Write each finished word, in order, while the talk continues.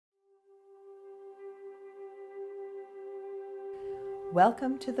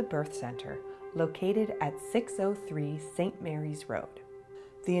Welcome to the Birth Center, located at 603 St. Mary's Road.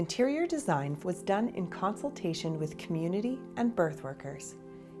 The interior design was done in consultation with community and birth workers.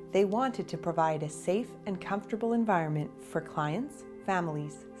 They wanted to provide a safe and comfortable environment for clients,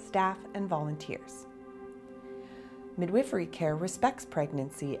 families, staff, and volunteers. Midwifery care respects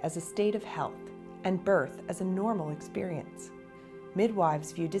pregnancy as a state of health and birth as a normal experience.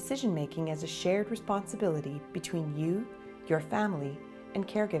 Midwives view decision-making as a shared responsibility between you, your family, and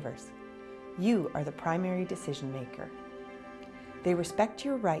caregivers. You are the primary decision maker. They respect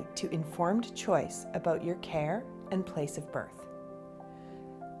your right to informed choice about your care and place of birth.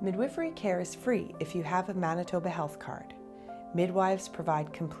 Midwifery care is free if you have a Manitoba health card. Midwives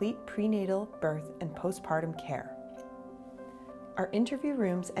provide complete prenatal, birth, and postpartum care. Our interview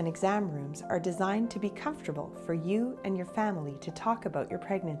rooms and exam rooms are designed to be comfortable for you and your family to talk about your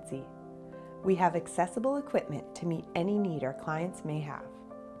pregnancy. We have accessible equipment to meet any need our clients may have.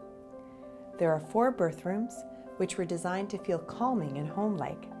 There are 4 birth rooms, which were designed to feel calming and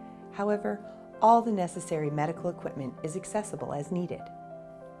home-like. However, all the necessary medical equipment is accessible as needed.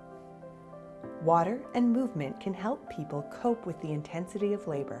 Water and movement can help people cope with the intensity of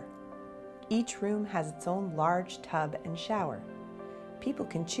labor. Each room has its own large tub and shower. People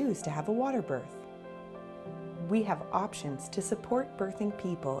can choose to have a water birth. We have options to support birthing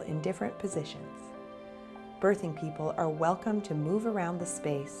people in different positions. Birthing people are welcome to move around the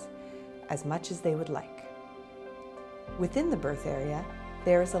space as much as they would like. Within the birth area,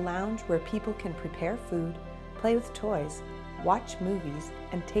 there is a lounge where people can prepare food, play with toys, watch movies,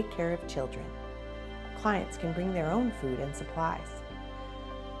 and take care of children. Clients can bring their own food and supplies.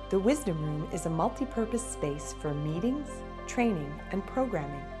 The Wisdom Room is a multi-purpose space for meetings, training, and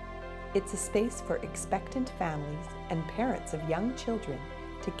programming. It's a space for expectant families and parents of young children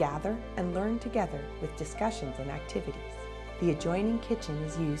to gather and learn together with discussions and activities. The adjoining kitchen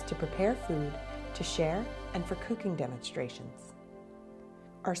is used to prepare food, to share, and for cooking demonstrations.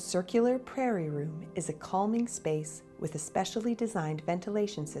 Our circular prairie room is a calming space with a specially designed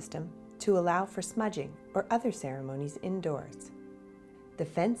ventilation system to allow for smudging or other ceremonies indoors. The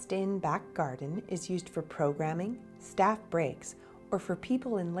fenced-in back garden is used for programming, staff breaks, or for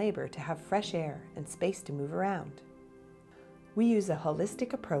people in labor to have fresh air and space to move around. We use a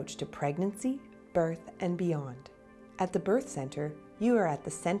holistic approach to pregnancy, birth, and beyond. At the Birth Center, you are at the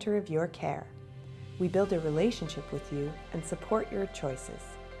center of your care. We build a relationship with you and support your choices.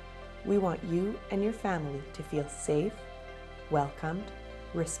 We want you and your family to feel safe, welcomed,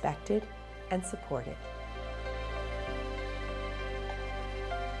 respected, and supported.